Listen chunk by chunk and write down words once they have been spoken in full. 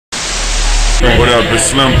What up, it's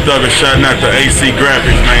Slim Thugger shouting out to AC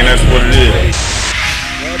Graphics, man, that's what it is.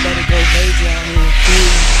 Y'all better go major out here in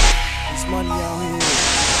Philly. There's money out here.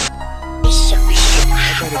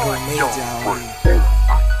 Y'all better go major out here.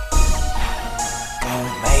 Go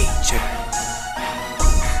major.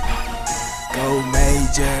 Go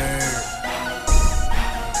major.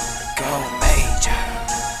 Go major.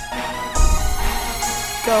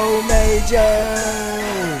 Go major.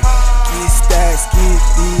 Get stacks, get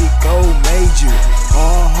big, go major.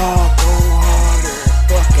 Hard, go harder,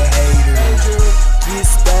 fuck a hater. Get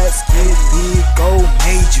stacks, get big, go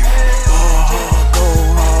major. Hard, go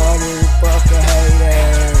harder, fuck a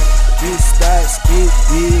hater. Get stacks, get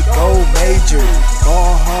big, go major.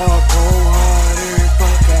 Hard, go harder,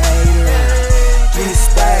 fuck a hater. Get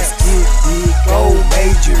stacks, get big, go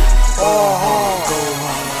major. Hard, go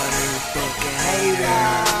harder, fuck a hater.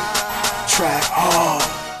 Track hard.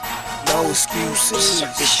 No excuses,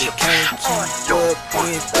 if you can't keep up,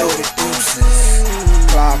 then throw the deuces.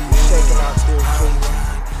 Checking out still Cleveland.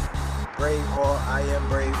 Braveheart, I am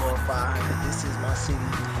braveheart500. This is my city.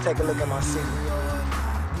 Take a look at my city.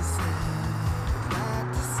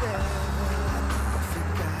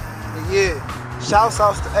 But yeah, shouts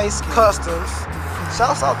out to Ace Customs.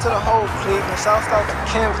 Shouts out to the whole Cleveland. Shouts out to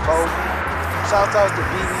Kinfo. Shouts out to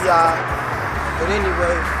BBI. But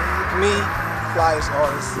anyway, me, flyers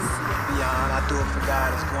artist. Beyond, I do it for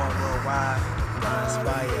God, it's going worldwide. I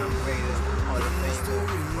inspire, I'm greater, all the famous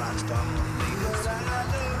rockstar leaders.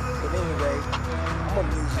 But anyway, I'm a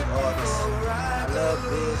music artist. I love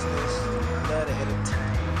business, I love to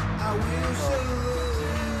entertain.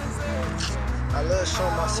 I love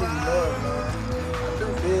showing my city love, man. I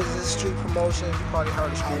do business, street promotions, you probably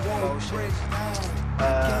heard of street promotions.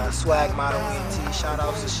 Swag Model NT, shout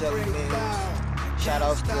outs to Shelly Mills. Shout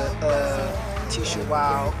outs to Tisha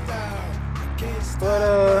Wild.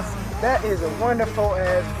 But that is a wonderful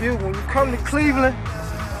ass view. When you come to Cleveland,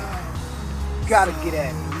 you gotta get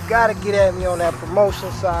at me. You gotta get at me on that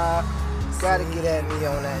promotion side. You gotta get at me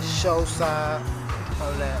on that show side,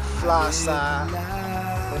 on that fly side.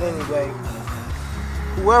 But anyway,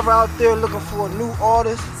 whoever out there looking for a new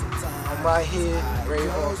artist, I'm right here,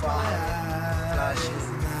 braveheart500.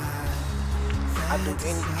 I do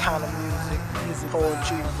any kind of music,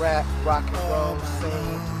 poetry, rap, rock and roll,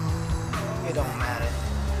 sing. It don't matter.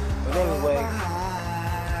 But anyway,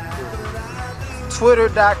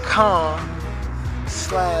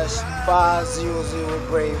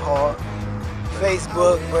 twitter.com/500braveheart,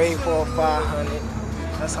 Facebook braveheart500.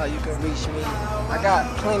 That's how you can reach me. I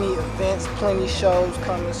got plenty events, plenty shows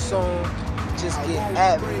coming soon. Just get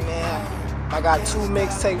at me, man. I got 2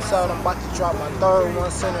 mixtapes out. I'm about to drop my 3rd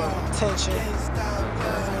one, Center of Attention.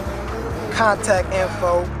 Contact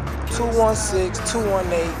info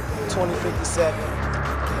 216-218-2057.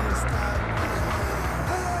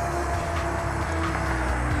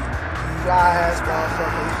 Fly ass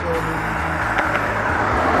motherfucker, you feel me?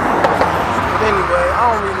 But anyway, I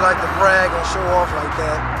don't really like to brag and show off like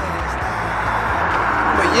that.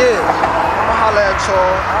 But yeah, I'ma holla at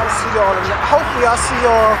y'all. I'll see y'all. Hopefully I'll see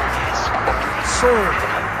y'all soon.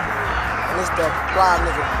 And it's that fly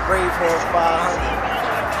nigga braveheart500.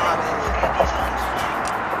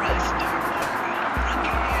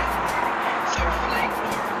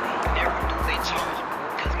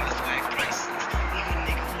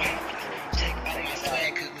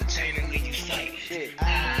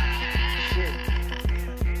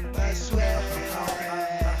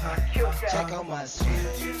 Check out my swag.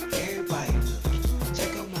 Everybody